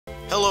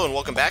Hello and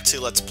welcome back to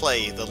Let's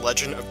Play The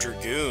Legend of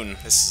Dragoon.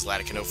 This is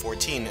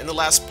Latican014. In the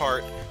last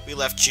part, we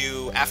left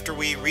you after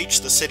we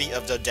reached the city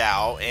of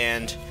Dodau,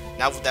 and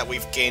now that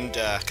we've gained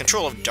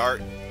control of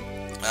Dart,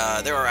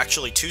 there are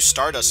actually two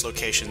Stardust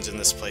locations in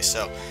this place.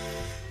 So,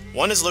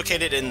 one is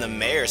located in the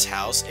mayor's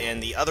house,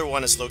 and the other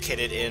one is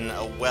located in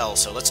a well.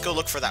 So let's go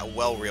look for that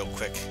well real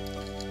quick.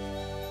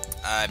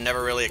 I've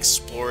never really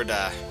explored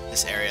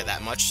this area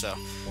that much, so...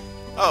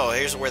 Oh,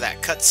 here's where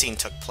that cutscene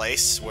took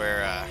place,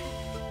 where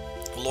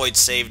Lloyd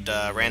saved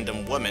a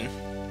random woman,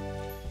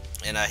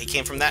 and he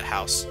came from that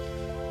house.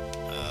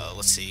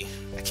 Let's see.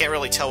 I can't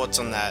really tell what's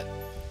on that.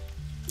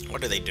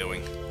 What are they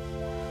doing?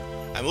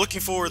 I'm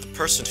looking for the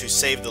person who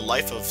saved the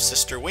life of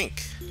Sister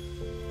Wink.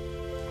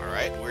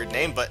 Alright, weird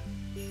name, but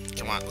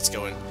come on, let's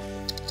go in.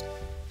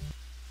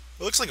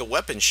 It looks like a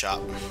weapon shop.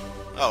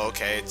 Oh,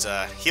 okay, it's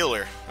a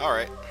healer.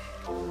 Alright.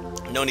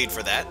 No need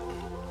for that.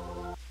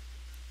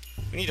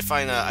 We need to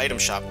find an item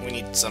shop. We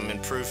need some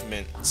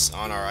improvements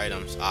on our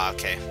items. Ah,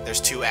 okay.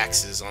 There's two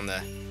axes on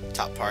the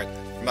top part.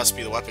 There must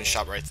be the weapon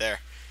shop right there.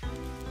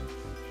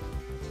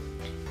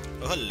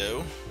 Oh,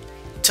 hello.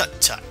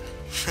 Tut-tut.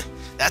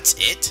 That's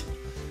it?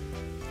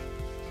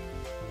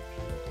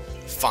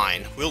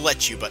 Fine. We'll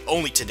let you, but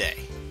only today.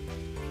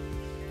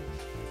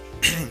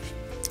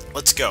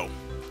 Let's go.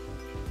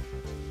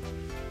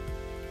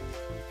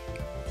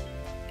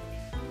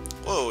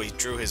 Whoa, he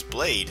drew his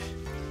blade.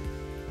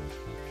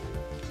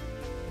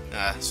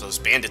 So those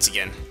bandits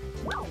again.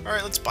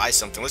 Alright, let's buy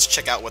something. Let's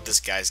check out what this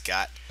guy's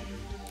got.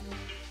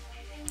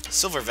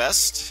 Silver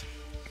vest.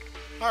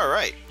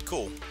 Alright,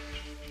 cool.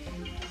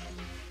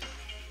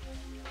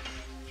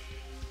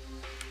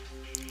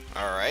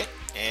 Alright,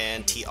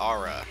 and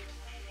tiara.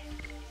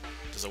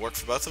 Does it work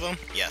for both of them?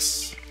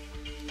 Yes.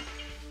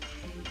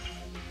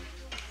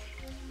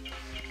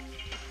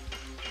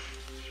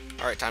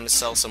 Alright, time to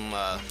sell some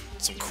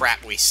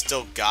crap we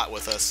still got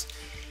with us.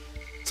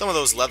 Some of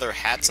those leather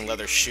hats and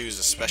leather shoes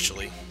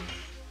especially.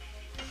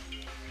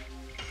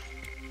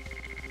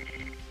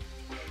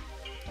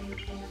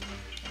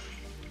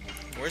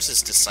 Where's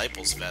his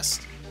disciple's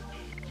vest?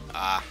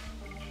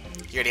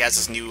 He already has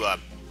his new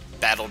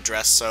battle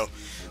dress, so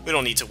we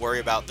don't need to worry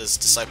about this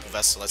disciple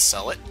vest, so let's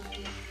sell it.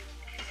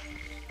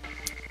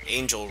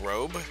 Angel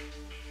robe.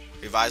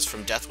 Revives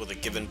from death with a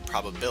given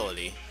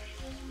probability.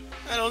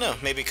 I don't know,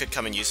 maybe it could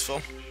come in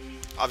useful.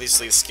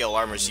 Obviously the scale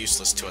armor is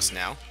useless to us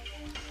now.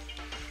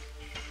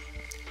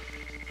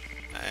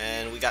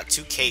 And we got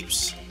two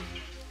capes.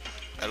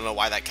 I don't know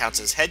why that counts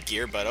as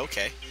headgear, but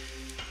okay.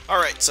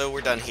 Alright, so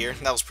we're done here.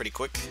 That was pretty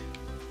quick.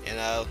 And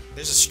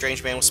there's a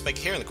strange man with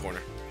spiky hair in the corner.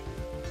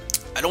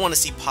 I don't want to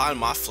see Pa and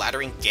Ma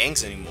flattering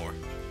gangs anymore.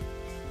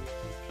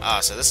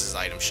 So this is the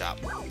item shop.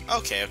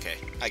 Okay,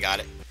 I got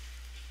it.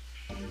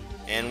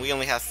 And we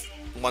only have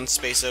one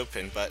space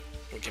open, but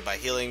we can buy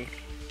healing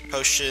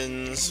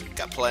potions,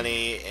 got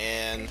plenty,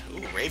 and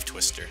ooh, Rave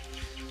Twister.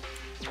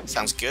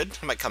 Sounds good.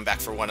 I might come back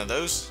for one of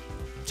those,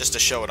 just to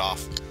show it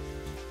off.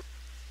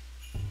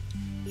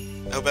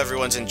 I hope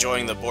everyone's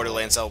enjoying the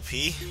Borderlands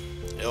LP.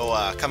 It'll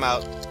come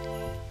out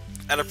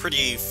at a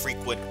pretty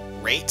frequent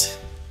rate,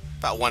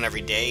 about one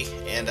every day,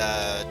 and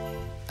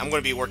I'm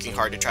going to be working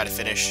hard to try to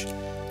finish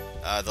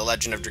The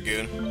Legend of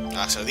Dragoon.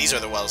 So these are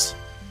the wells.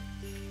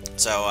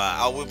 So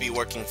I will be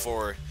working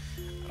for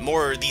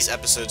more of these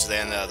episodes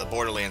than the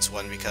Borderlands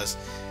one, because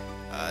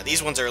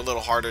these ones are a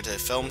little harder to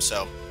film,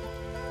 so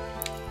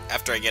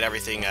after I get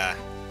everything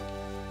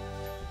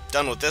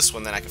done with this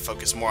one, then I can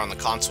focus more on the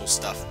console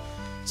stuff.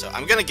 So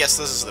I'm gonna guess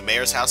this is the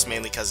mayor's house,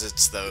 mainly because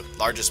it's the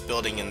largest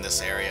building in this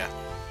area.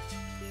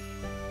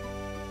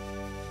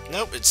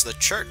 Nope, it's the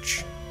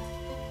church.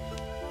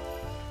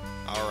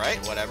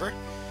 Alright, whatever.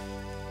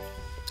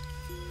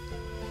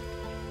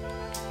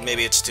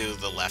 Maybe it's to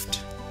the left.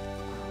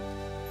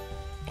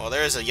 Well,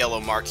 there is a yellow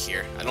mark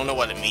here. I don't know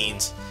what it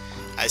means.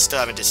 I still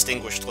haven't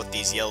distinguished what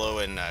these yellow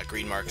and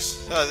green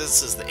marks... Oh,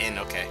 this is the inn,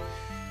 okay.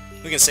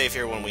 We can save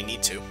here when we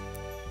need to.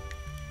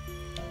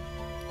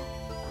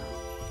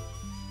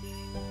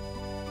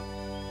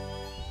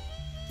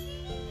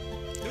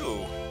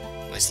 Ooh,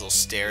 nice little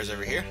stairs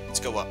over here. Let's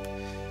go up.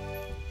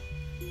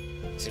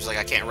 Seems like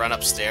I can't run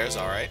upstairs,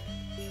 alright.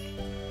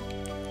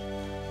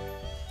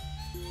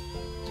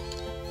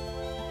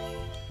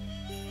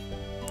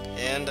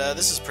 And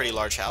this is a pretty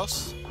large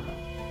house.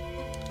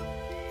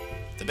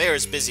 The mayor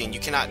is busy and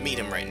you cannot meet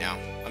him right now.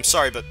 I'm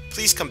sorry, but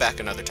please come back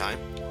another time.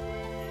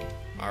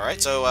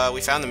 Alright, so we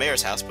found the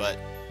mayor's house, but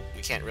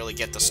we can't really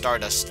get the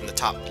Stardust in the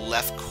top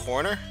left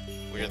corner,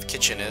 where the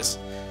kitchen is.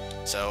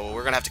 So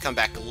we're going to have to come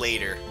back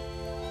later.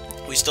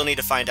 We still need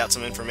to find out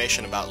some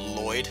information about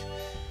Lloyd,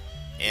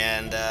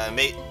 and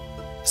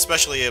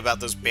especially about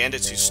those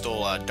bandits who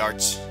stole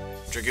Dart's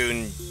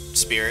Dragoon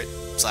spirit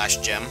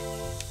 / gem.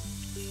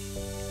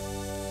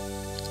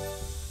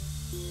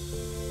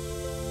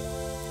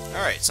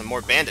 Alright, some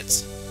more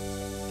bandits.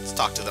 Let's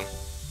talk to them.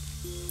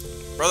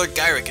 Brother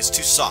Gyrick is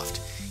too soft.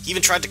 He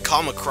even tried to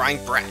calm a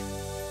crying brat.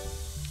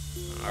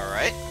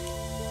 Alright.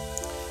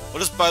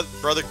 What is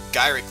Brother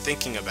Gyrick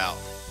thinking about?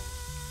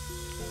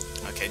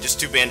 Okay, just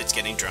two bandits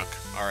getting drunk.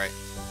 Alright.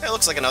 It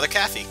looks like another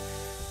cafe.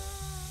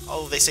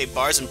 Although they say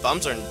bars and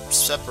bums are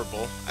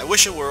inseparable, I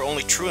wish it were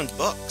only true in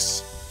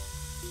books.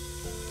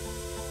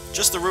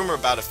 Just the rumor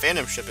about a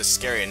phantom ship is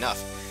scary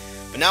enough.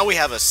 But now we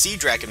have a sea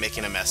dragon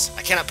making a mess.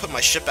 I cannot put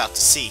my ship out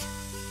to sea.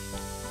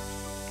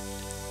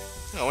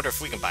 I wonder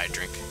if we can buy a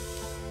drink.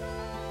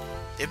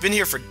 They've been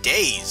here for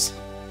days.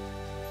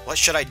 What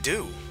should I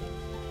do?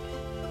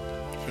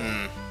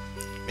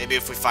 Maybe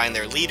if we find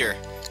their leader,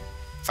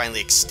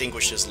 finally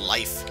extinguish his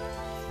life.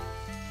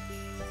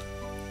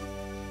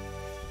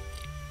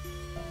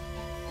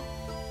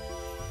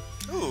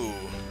 Ooh,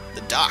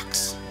 the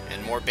docks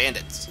and more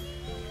bandits.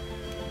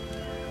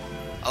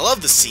 I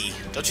love the sea,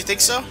 don't you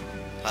think so?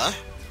 Huh?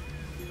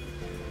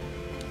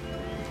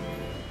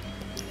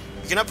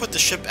 We cannot put the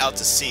ship out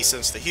to sea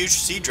since the huge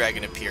sea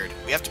dragon appeared.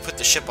 We have to put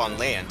the ship on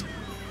land.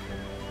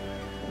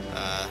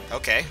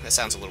 Okay, that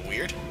sounds a little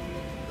weird.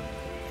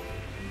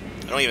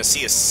 I don't even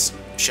see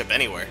a ship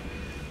anywhere.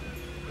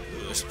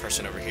 Ooh, there's a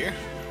person over here.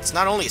 It's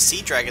not only a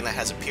sea dragon that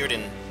has appeared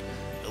in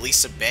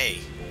Elisa Bay.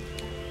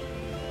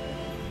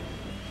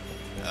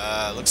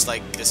 Looks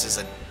like this is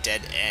a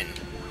dead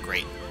end.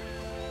 Great.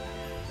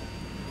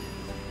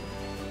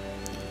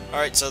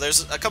 Alright, so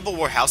there's a couple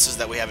more houses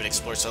that we haven't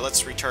explored, so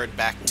let's return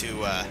back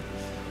to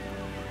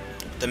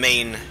the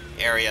main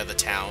area of the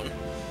town.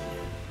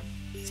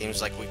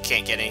 Seems like we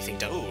can't get anything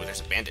done. Ooh,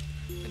 there's a bandit.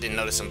 I didn't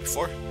notice him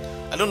before.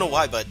 I don't know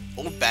why, but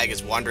Old Bag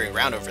is wandering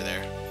around over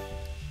there.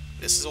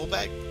 This is Old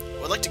Bag?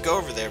 I would like to go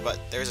over there, but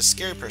there's a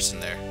scary person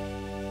there.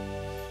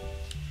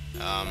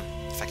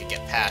 If I could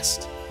get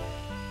past.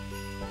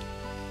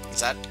 Is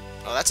that...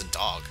 Oh, that's a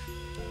dog.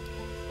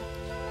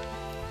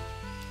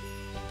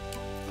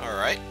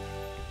 Alright.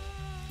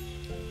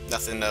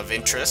 Nothing of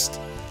interest.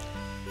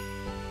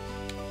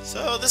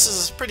 So, this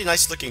is a pretty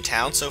nice looking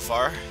town so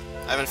far.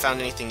 I haven't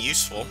found anything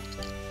useful.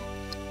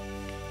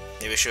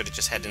 Maybe I should have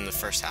just headed in the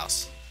first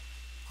house.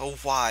 Oh,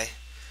 why?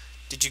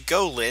 Did you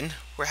go, Lynn?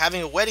 We're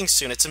having a wedding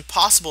soon. It's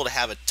impossible to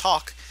have a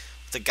talk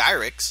with the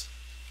Gyrics.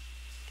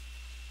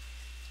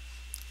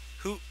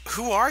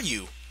 Who are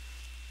you?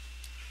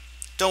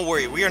 Don't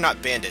worry, we are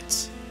not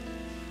bandits.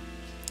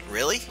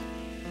 Really?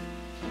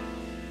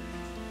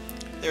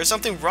 There is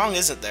something wrong,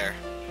 isn't there?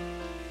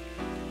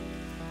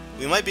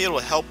 We might be able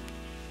to help...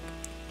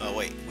 Oh,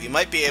 wait. We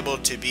might be able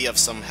to be of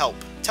some help.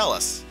 Tell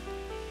us.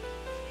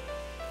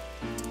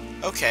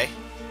 Okay.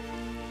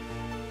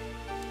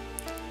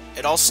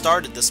 It all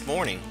started this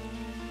morning.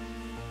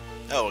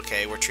 Oh,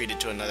 okay. We're treated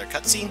to another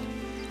cutscene.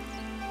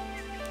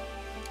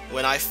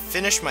 When I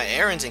finished my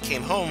errands and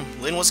came home,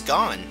 Lynn was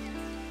gone.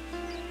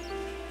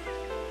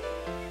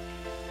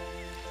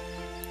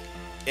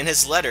 In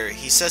his letter,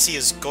 he says he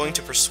is going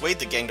to persuade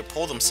the gang to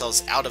pull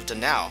themselves out of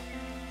Dodau.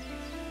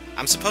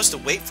 I'm supposed to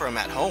wait for him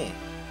at home.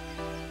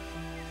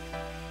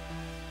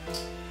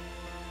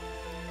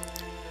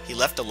 He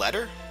left a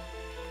letter?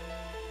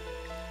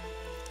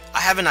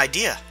 I have an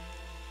idea.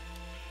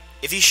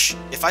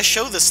 If I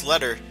show this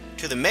letter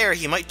to the mayor,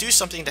 he might do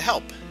something to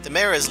help. The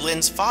mayor is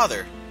Lynn's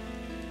father.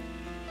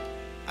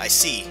 I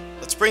see.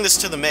 Let's bring this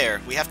to the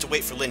mayor. We have to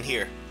wait for Lynn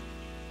here.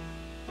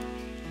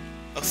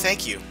 Oh,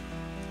 thank you.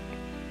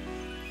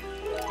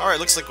 Alright,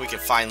 looks like we can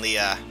finally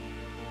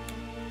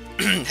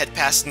head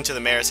past into the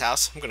mayor's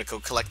house. I'm gonna go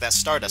collect that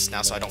stardust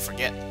now so I don't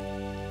forget.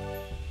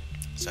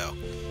 So,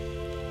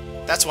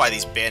 that's why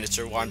these bandits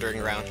are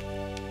wandering around.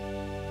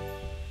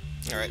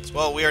 Alright,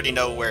 well, we already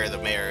know where the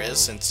mayor is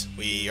since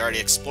we already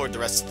explored the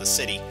rest of the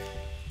city.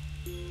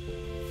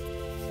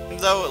 Even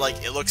though,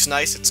 like, it looks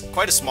nice, it's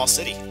quite a small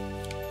city.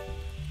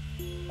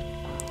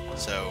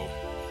 So,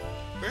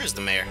 where is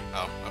the mayor?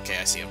 Oh, okay,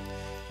 I see him.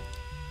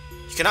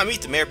 You cannot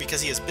meet the mayor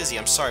because he is busy.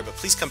 I'm sorry, but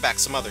please come back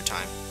some other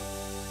time.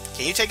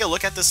 Can you take a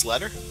look at this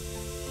letter?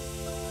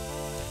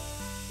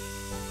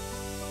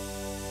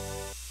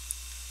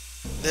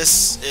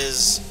 This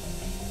is...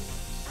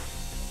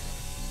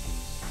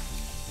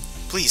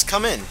 Please,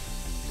 come in.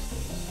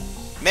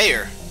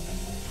 Mayor,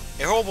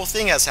 a horrible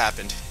thing has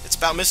happened. It's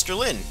about Mr.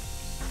 Lynn.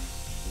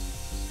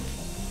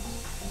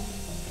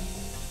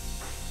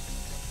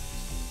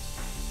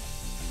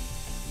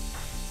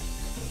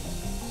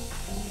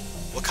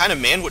 What kind of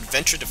man would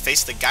venture to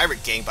face the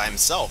Gyric gang by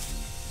himself?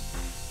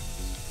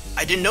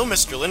 I didn't know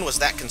Mr. Lynn was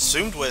that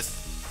consumed with...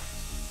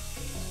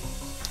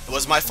 It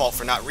was my fault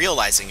for not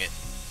realizing it.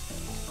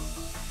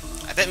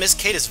 I bet Miss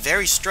Kate is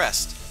very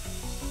stressed.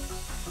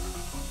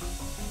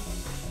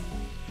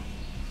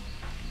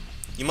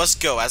 You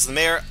must go. As the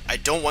mayor, I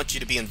don't want you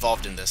to be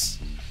involved in this.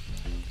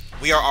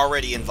 We are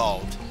already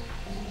involved.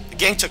 The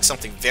gang took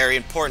something very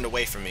important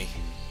away from me.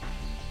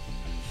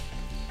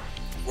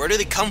 Where do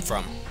they come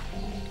from?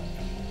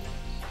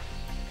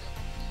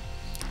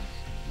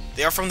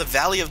 They are from the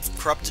Valley of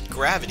Corrupted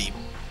Gravity,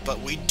 but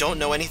we don't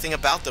know anything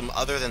about them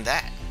other than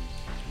that.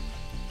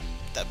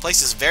 That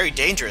place is very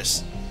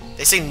dangerous.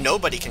 They say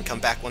nobody can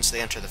come back once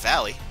they enter the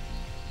valley.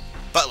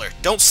 Butler,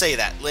 don't say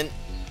that.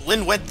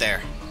 Lynn went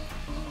there.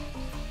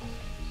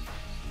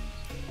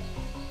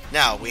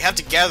 Now, we have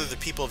to gather the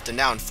people of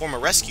Dodau and form a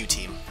rescue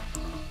team.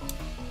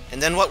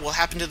 And then what will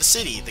happen to the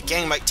city? The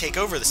gang might take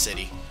over the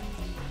city.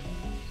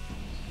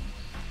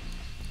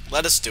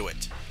 Let us do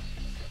it.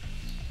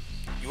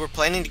 You were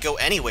planning to go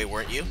anyway,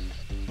 weren't you?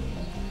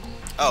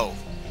 Oh,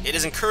 it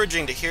is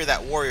encouraging to hear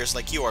that warriors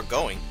like you are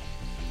going.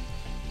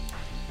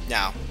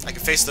 Now, I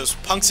can face those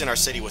punks in our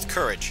city with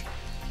courage.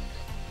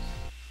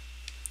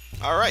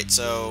 Alright,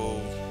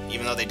 so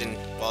even though they didn't...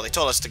 Well, they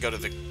told us to go to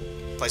the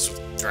place with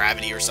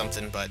gravity or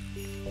something, but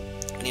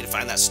we need to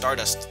find that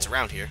stardust that's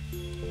around here.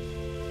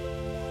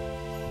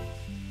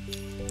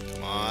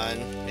 Come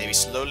on, maybe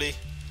slowly.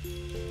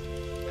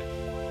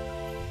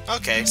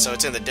 Okay, so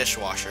it's in the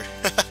dishwasher.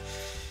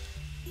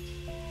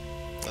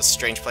 That's a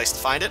strange place to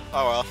find it.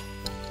 Oh well.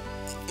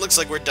 Looks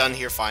like we're done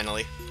here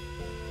finally.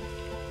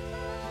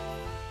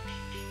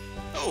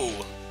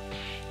 Oh!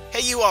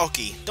 Hey you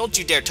Alki, don't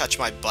you dare touch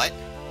my butt!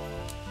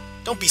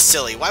 Don't be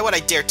silly, why would I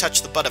dare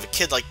touch the butt of a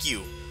kid like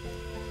you?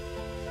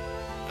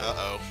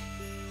 Uh-oh.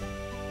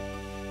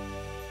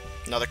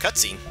 Another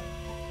cutscene.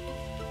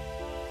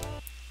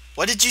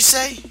 What did you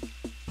say?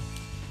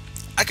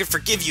 I could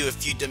forgive you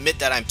if you'd admit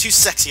that I'm too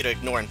sexy to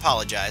ignore and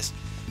apologize.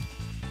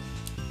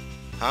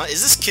 Huh?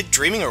 Is this kid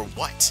dreaming or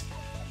what?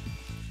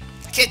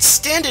 I can't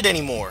stand it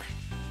anymore!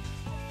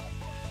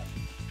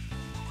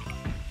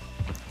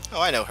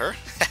 Oh, I know her.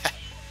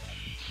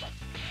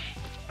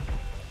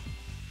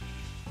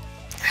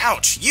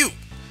 Ouch! You!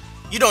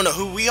 You don't know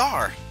who we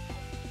are!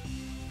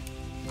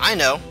 I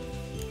know.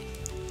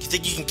 You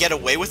think you can get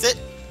away with it?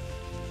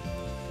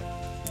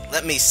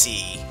 Let me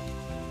see.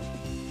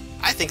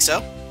 I think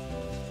so.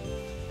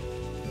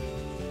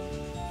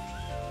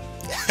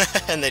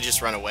 And they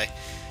just run away.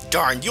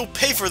 Darn, you'll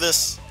pay for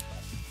this!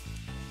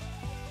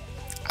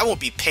 I won't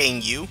be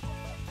paying you.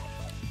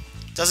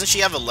 Doesn't she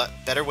have a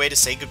better way to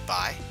say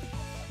goodbye?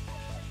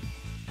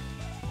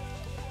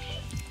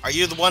 Are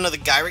you the one of the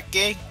Gyric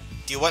gang?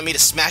 Do you want me to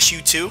smash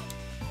you too?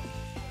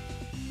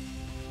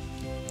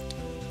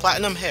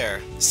 Platinum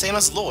hair, same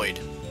as Lloyd.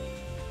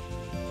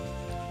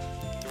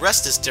 The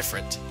rest is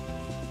different.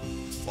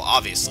 Well,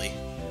 obviously.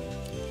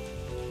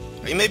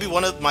 Are you maybe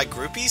one of my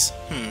groupies?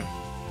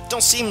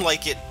 Don't seem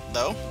like it,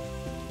 though.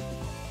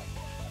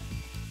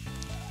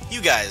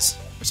 You guys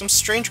are some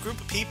strange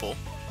group of people.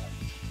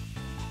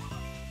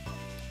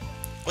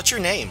 What's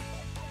your name?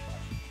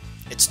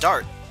 It's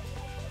Dart.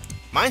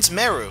 Mine's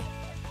Meru.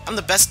 I'm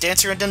the best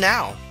dancer in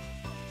Dodau.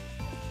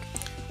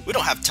 We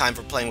don't have time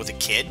for playing with a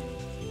kid.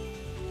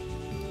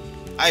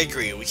 I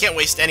agree, we can't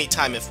waste any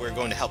time if we're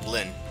going to help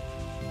Lynn.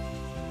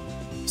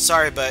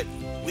 Sorry, but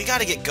we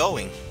gotta get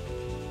going.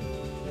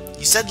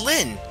 You said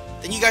Lynn!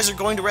 Then you guys are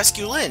going to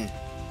rescue Lynn.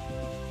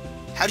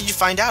 How did you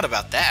find out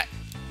about that?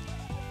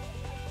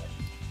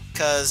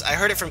 'Cause I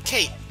heard it from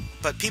Kate,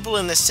 but people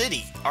in this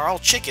city are all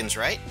chickens,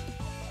 right?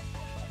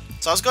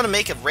 So I was gonna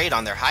make a raid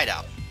on their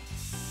hideout.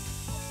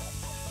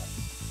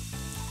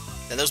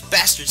 Then those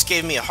bastards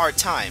gave me a hard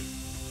time.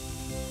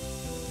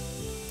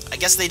 I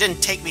guess they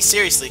didn't take me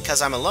seriously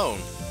because I'm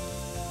alone.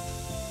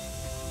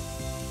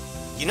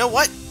 You know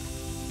what?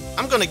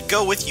 I'm gonna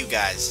go with you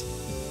guys.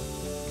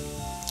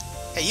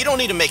 Hey, you don't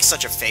need to make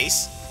such a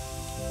face.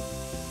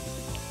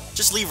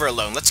 Just leave her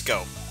alone, let's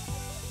go.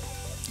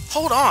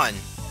 Hold on!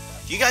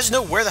 Do you guys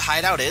know where the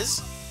hideout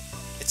is?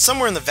 It's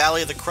somewhere in the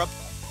Valley of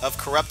the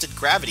Corrupted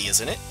Gravity,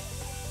 isn't it?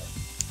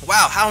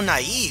 Wow, how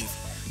naive!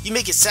 You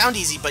make it sound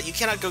easy, but you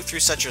cannot go through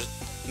such a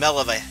smell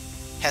of a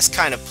Hess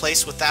kind of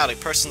place without a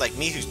person like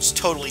me who's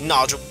totally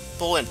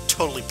knowledgeable and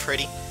totally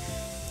pretty.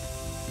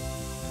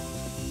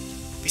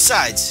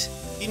 Besides,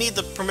 you need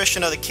the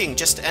permission of the king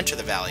just to enter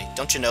the valley.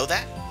 Don't you know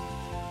that?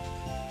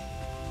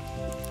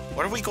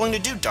 What are we going to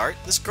do, Dart?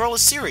 This girl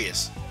is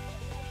serious.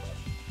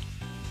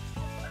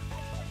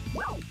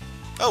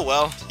 Oh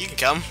well, you can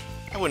come.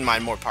 I wouldn't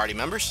mind more party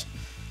members.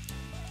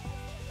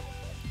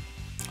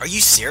 Are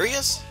you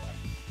serious?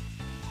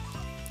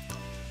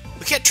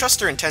 We can't trust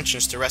her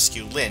intentions to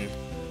rescue Lynn.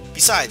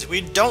 Besides,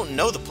 we don't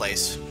know the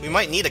place. We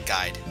might need a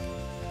guide.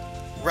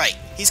 Right,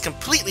 he's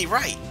completely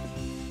right.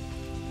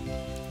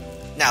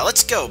 Now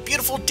let's go,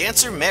 beautiful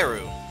dancer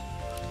Meru.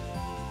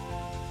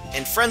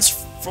 And friends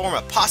form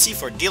a posse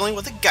for dealing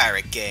with the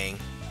Gyric gang.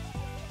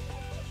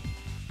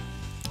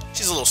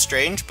 She's a little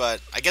strange,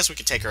 but I guess we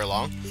could take her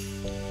along.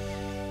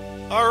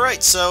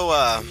 Alright,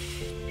 so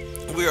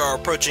we are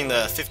approaching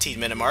the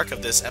 15-minute mark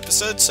of this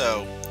episode,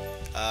 so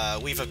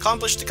we've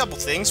accomplished a couple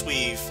things.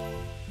 We've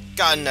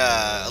gotten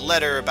a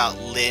letter about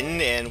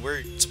Lynn, and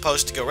we're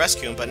supposed to go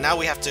rescue him, but now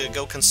we have to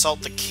go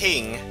consult the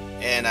king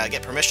and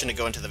get permission to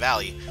go into the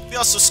valley. We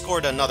also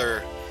scored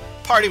another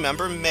party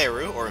member,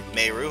 Meru, or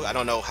Meru, I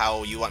don't know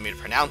how you want me to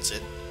pronounce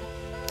it,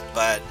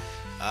 but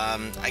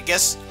I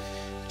guess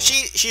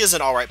she is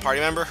an alright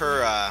party member.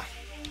 Her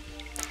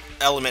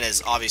element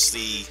is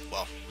obviously,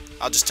 well,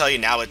 I'll just tell you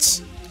now,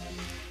 it's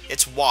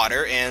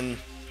water, and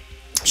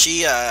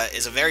she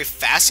is a very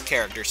fast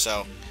character,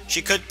 so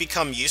she could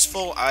become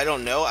useful. I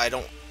don't know.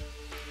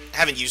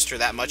 Haven't used her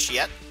that much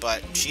yet,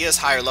 but she is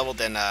higher level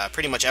than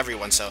pretty much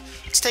everyone. So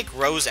let's take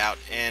Rose out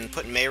and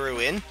put Meru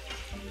in.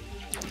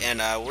 And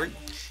we're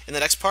in the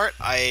next part.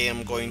 I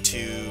am going to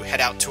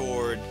head out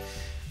toward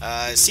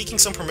seeking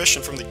some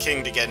permission from the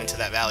king to get into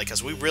that valley,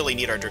 because we really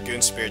need our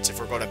Dragoon spirits if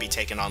we're going to be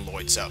taking on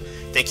Lloyd. So,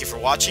 thank you for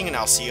watching, and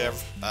I'll see you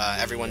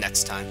everyone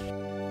next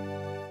time.